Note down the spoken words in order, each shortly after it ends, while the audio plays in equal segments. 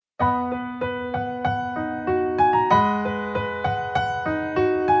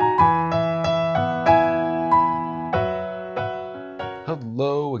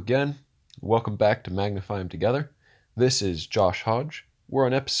again. Welcome back to Magnify 'em Together. This is Josh Hodge. We're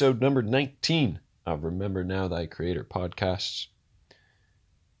on episode number 19 of Remember Now Thy Creator podcasts.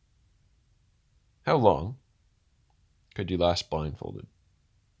 How long could you last blindfolded?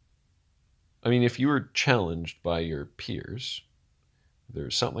 I mean, if you were challenged by your peers,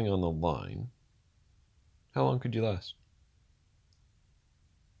 there's something on the line, how long could you last?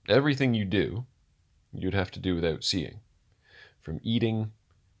 Everything you do, you'd have to do without seeing. From eating,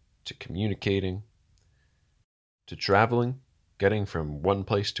 to communicating, to traveling, getting from one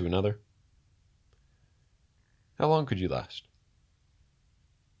place to another. How long could you last?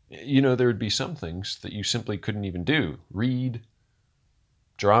 You know, there would be some things that you simply couldn't even do. Read,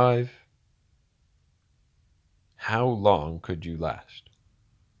 drive. How long could you last?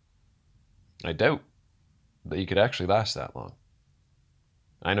 I doubt that you could actually last that long.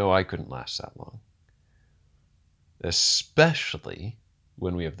 I know I couldn't last that long. Especially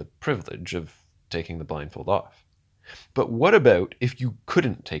when we have the privilege of taking the blindfold off. But what about if you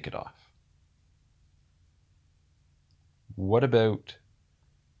couldn't take it off? What about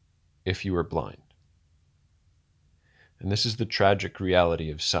if you were blind? And this is the tragic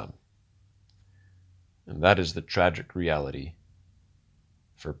reality of some. And that is the tragic reality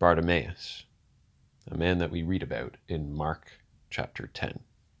for Bartimaeus, a man that we read about in Mark chapter 10.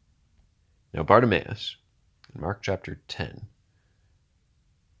 Now, Bartimaeus, in Mark chapter 10,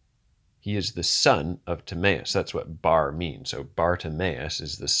 he is the son of Timaeus. That's what Bar means. So Bartimaeus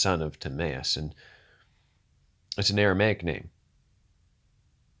is the son of Timaeus, and it's an Aramaic name.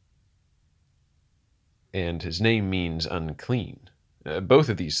 And his name means unclean. Both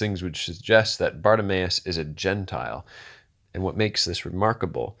of these things would suggest that Bartimaeus is a Gentile. And what makes this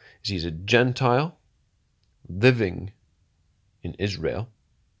remarkable is he's a Gentile living in Israel,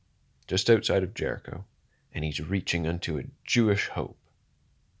 just outside of Jericho, and he's reaching unto a Jewish hope.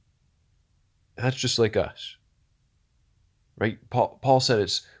 That's just like us, right? Paul said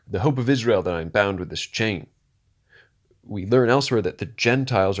it's the hope of Israel that I'm bound with this chain. We learn elsewhere that the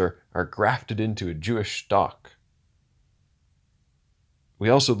Gentiles are grafted into a Jewish stock. We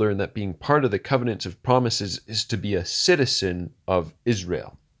also learn that being part of the covenants of promises is to be a citizen of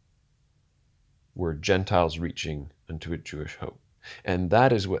Israel. We're Gentiles reaching unto a Jewish hope. And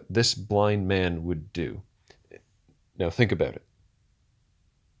that is what this blind man would do. Now think about it.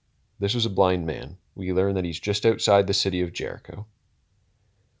 This was a blind man. We learn that he's just outside the city of Jericho.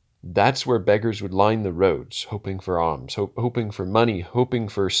 That's where beggars would line the roads, hoping for alms, hoping for money, hoping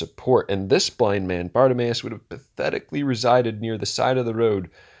for support. And this blind man, Bartimaeus, would have pathetically resided near the side of the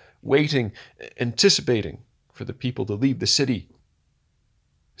road, waiting, anticipating for the people to leave the city.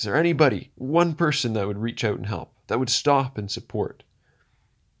 Is there anybody, one person that would reach out and help, that would stop and support?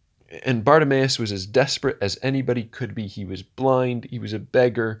 And Bartimaeus was as desperate as anybody could be. He was blind, he was a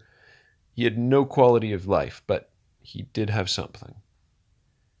beggar, he had no quality of life, but he did have something.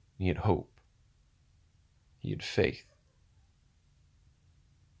 He had hope. He had faith.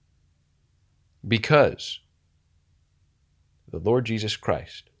 Because the Lord Jesus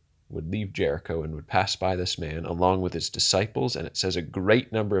Christ would leave Jericho and would pass by this man along with his disciples, and it says a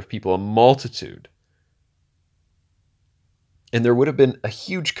great number of people, a multitude. And there would have been a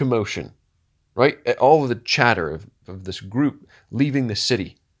huge commotion, right? All of the chatter of this group leaving the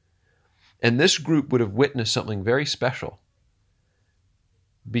city. And this group would have witnessed something very special.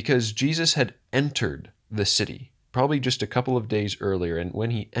 Because Jesus had entered the city, probably just a couple of days earlier, and when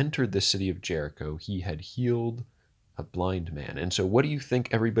he entered the city of Jericho, he had healed a blind man. And so what do you think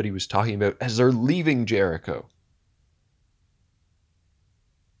everybody was talking about as they're leaving Jericho?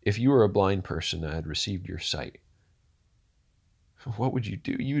 If you were a blind person that had received your sight, what would you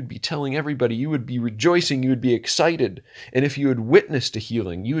do? You would be telling everybody, you would be rejoicing, you would be excited. And if you had witnessed a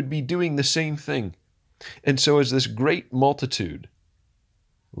healing, you would be doing the same thing. And so as this great multitude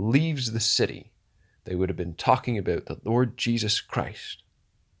leaves the city, they would have been talking about the Lord Jesus Christ.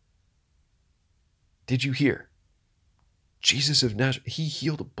 Did you hear? Jesus of Nazareth, he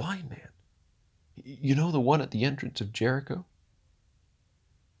healed a blind man. You know, the one at the entrance of Jericho?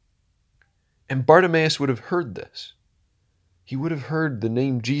 And Bartimaeus would have heard this. He would have heard the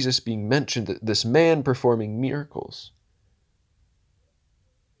name Jesus being mentioned, this man performing miracles.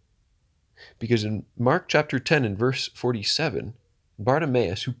 Because in Mark chapter 10 and verse 47,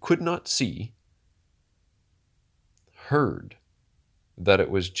 Bartimaeus, who could not see, heard that it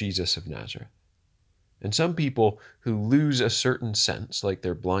was Jesus of Nazareth. And some people who lose a certain sense, like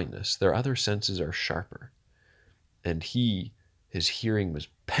their blindness, their other senses are sharper. And his hearing was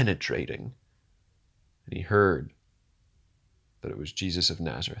penetrating. And he heard that it was Jesus of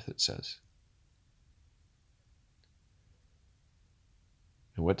Nazareth, it says.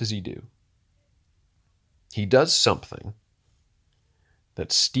 And what does he do? He does something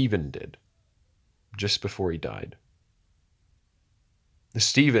that Stephen did just before he died.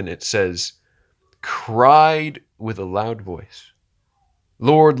 Stephen, it says, cried with a loud voice,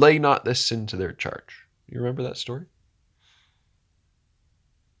 "Lord, lay not this sin to their charge." You remember that story?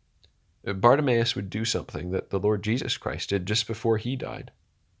 Bartimaeus would do something that the Lord Jesus Christ did just before he died.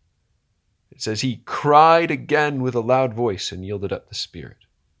 It says he cried again with a loud voice and yielded up the spirit.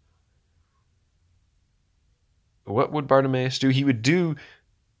 What would Bartimaeus do? He would do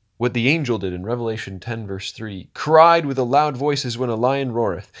what the angel did in Revelation 10, verse 3, cried with a loud voice as when a lion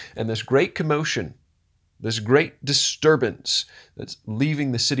roareth. And this great commotion, this great disturbance that's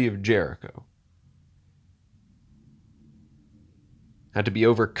leaving the city of Jericho, had to be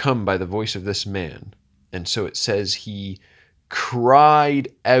overcome by the voice of this man. And so it says he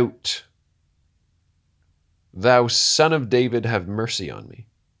cried out, "Thou Son of David, have mercy on me."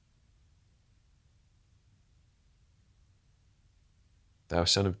 Thou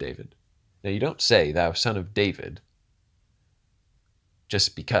Son of David. Now, you don't say, "Thou Son of David,"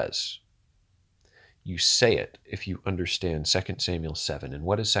 just because. You say it if you understand 2 Samuel 7. And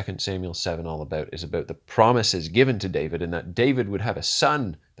what is 2 Samuel 7 all about? It's about the promises given to David, and that David would have a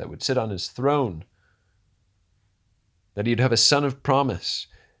son that would sit on his throne, that he'd have a son of promise.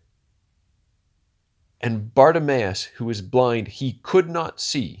 And Bartimaeus, who was blind, he could not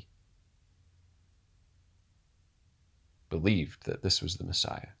see, believed that this was the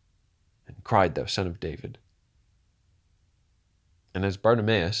Messiah and cried, "Thou Son of David." And as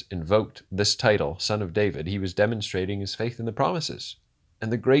Bartimaeus invoked this title, Son of David, he was demonstrating his faith in the promises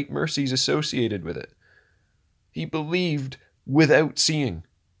and the great mercies associated with it. He believed without seeing.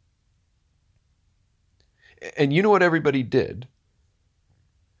 And you know what everybody did?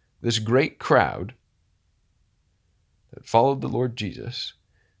 This great crowd that followed the Lord Jesus,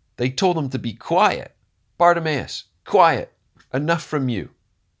 they told him to be quiet. "Bartimaeus, quiet, enough from you."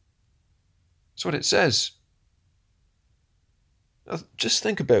 That's what it says. Now, just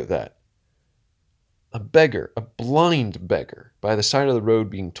think about that. A beggar, a blind beggar, by the side of the road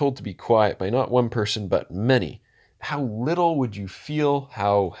being told to be quiet by not one person, but many. How little would you feel?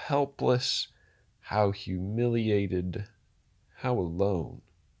 How helpless, how humiliated, how alone.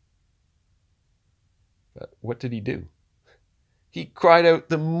 But what did he do? He cried out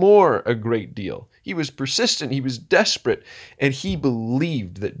the more a great deal. He was persistent, he was desperate, and he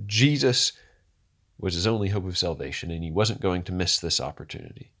believed that Jesus was his only hope of salvation, and he wasn't going to miss this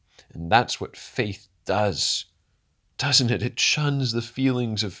opportunity. And that's what faith does, doesn't it? It shuns the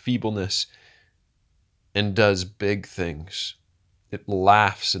feelings of feebleness and does big things. It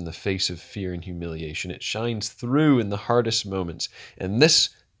laughs in the face of fear and humiliation. It shines through in the hardest moments. And this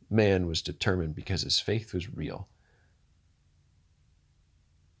man was determined because his faith was real.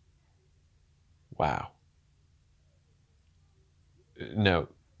 Wow. Now,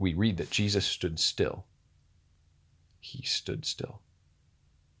 we read that Jesus stood still. He stood still.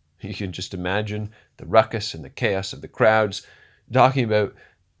 You can just imagine the ruckus and the chaos of the crowds talking about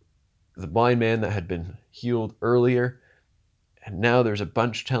the blind man that had been healed earlier. And now there's a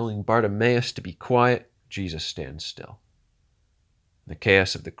bunch telling Bartimaeus to be quiet. Jesus stands still. The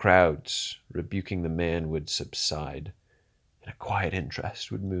chaos of the crowds rebuking the man would subside, and a quiet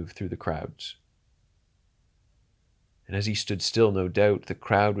interest would move through the crowds. And as he stood still, no doubt the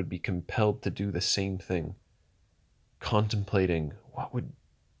crowd would be compelled to do the same thing, contemplating what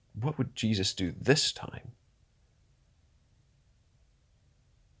would Jesus do this time?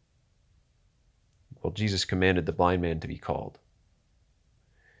 Well, Jesus commanded the blind man to be called.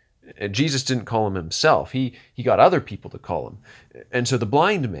 And Jesus didn't call him himself. He got other people to call him. And so the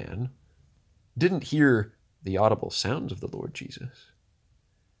blind man didn't hear the audible sounds of the Lord Jesus.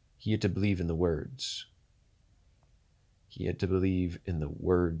 He had to believe in the words. He had to believe in the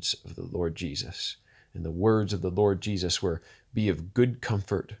words of the Lord Jesus. And the words of the Lord Jesus were, "Be of good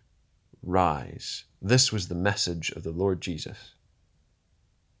comfort, rise." This was the message of the Lord Jesus.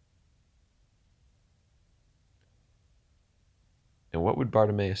 And what would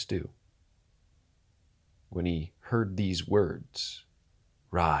Bartimaeus do when he heard these words,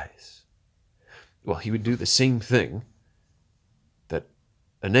 "Rise"? Well, he would do the same thing that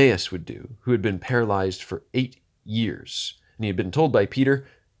Aeneas would do, who had been paralyzed for 8 years. And he had been told by Peter,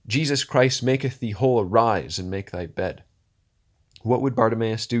 "Jesus Christ maketh thee whole, arise and make thy bed." What would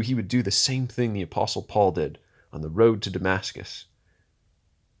Bartimaeus do? He would do the same thing the Apostle Paul did on the road to Damascus.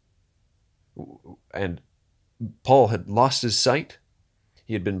 And Paul had lost his sight.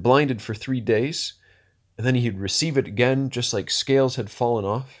 He had been blinded for 3 days, and then he'd receive it again, just like scales had fallen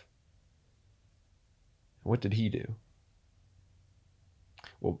off. What did he do?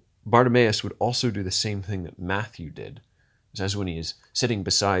 Bartimaeus would also do the same thing that Matthew did. It says when he is sitting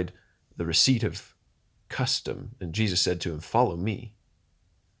beside the receipt of custom, and Jesus said to him, "Follow me."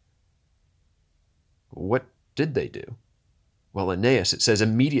 What did they do? Well, Aeneas, it says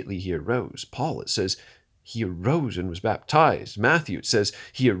immediately he arose. Paul, it says he arose and was baptized. Matthew, it says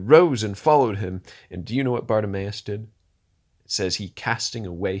he arose and followed him. And do you know what Bartimaeus did? It says he, casting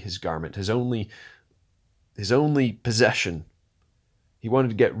away his garment, his only possession. He wanted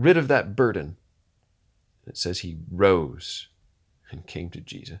to get rid of that burden. It says he rose and came to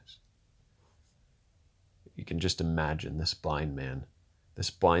Jesus. You can just imagine this blind man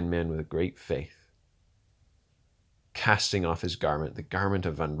with great faith, casting off his garment, the garment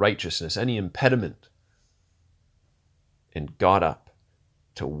of unrighteousness, any impediment, and got up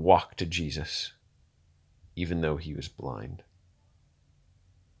to walk to Jesus, even though he was blind.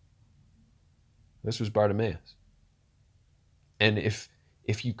 This was Bartimaeus. And if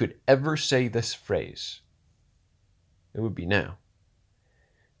you could ever say this phrase, it would be now.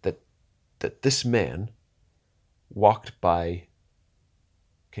 That this man walked by,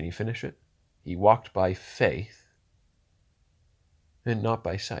 can you finish it? He walked by faith and not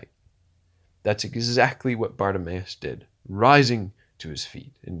by sight. That's exactly what Bartimaeus did, rising to his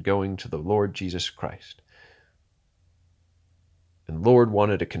feet and going to the Lord Jesus Christ. And the Lord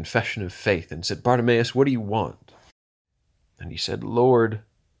wanted a confession of faith and said, "Bartimaeus, what do you want?" And he said, "Lord,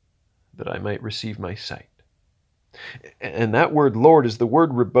 that I might receive my sight." And that word Lord is the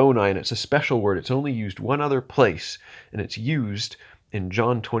word Rabboni, and it's a special word. It's only used one other place, and it's used in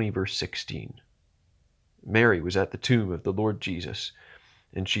John 20, verse 16. Mary was at the tomb of the Lord Jesus,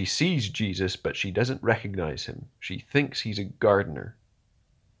 and she sees Jesus, but she doesn't recognize him. She thinks he's a gardener.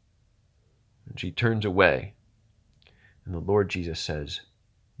 And she turns away, and the Lord Jesus says,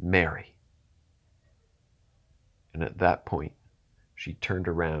 "Mary." And at that point, she turned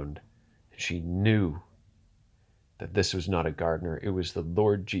around, and she knew that this was not a gardener. It was the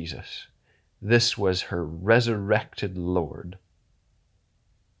Lord Jesus. This was her resurrected Lord.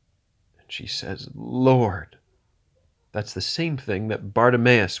 And she says, "Lord." That's the same thing that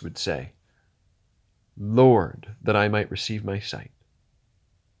Bartimaeus would say. "Lord, that I might receive my sight."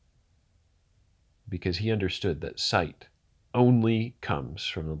 Because he understood that sight only comes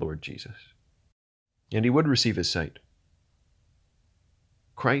from the Lord Jesus. And he would receive his sight.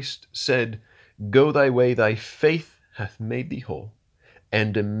 Christ said, "Go thy way, thy faith hath made thee whole."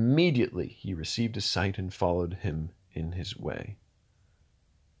 And immediately he received his sight and followed him in his way.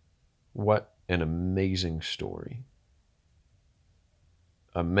 What an amazing story.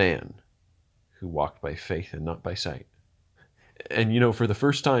 A man who walked by faith and not by sight. And for the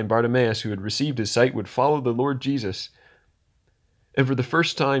first time, Bartimaeus, who had received his sight, would follow the Lord Jesus. And for the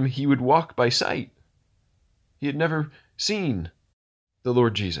first time, he would walk by sight. He had never seen the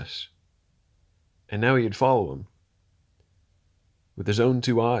Lord Jesus. And now he would follow him with his own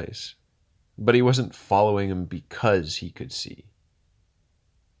two eyes. But he wasn't following him because he could see.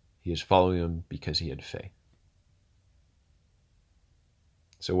 He was following him because he had faith.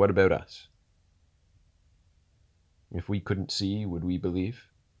 So what about us? If we couldn't see, would we believe?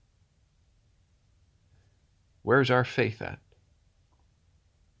 Where's our faith at?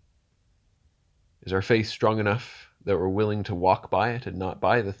 Is our faith strong enough that we're willing to walk by it and not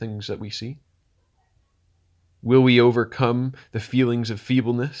by the things that we see? Will we overcome the feelings of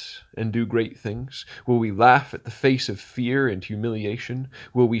feebleness and do great things? Will we laugh at the face of fear and humiliation?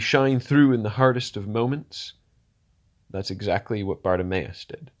 Will we shine through in the hardest of moments? That's exactly what Bartimaeus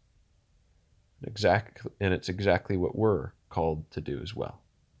did. And it's exactly what we're called to do as well.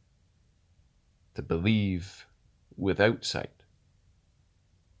 To believe without sight.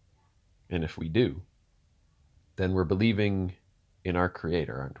 And if we do, then we're believing in our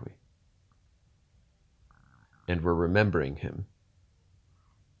Creator, aren't we? And we're remembering Him,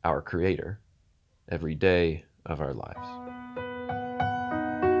 our Creator, every day of our lives.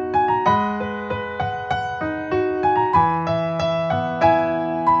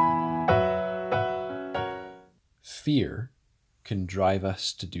 Fear can drive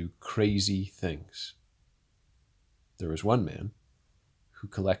us to do crazy things. There was one man who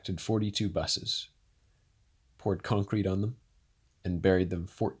collected 42 buses, poured concrete on them, and buried them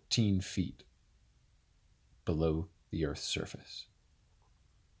 14 feet below the Earth's surface.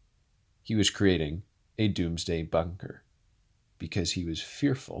 He was creating a doomsday bunker because he was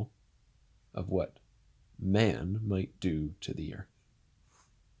fearful of what man might do to the earth.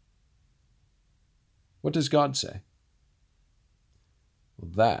 What does God say?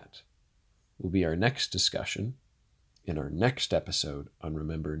 Well, that will be our next discussion in our next episode on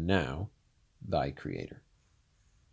Remember Now, Thy Creator.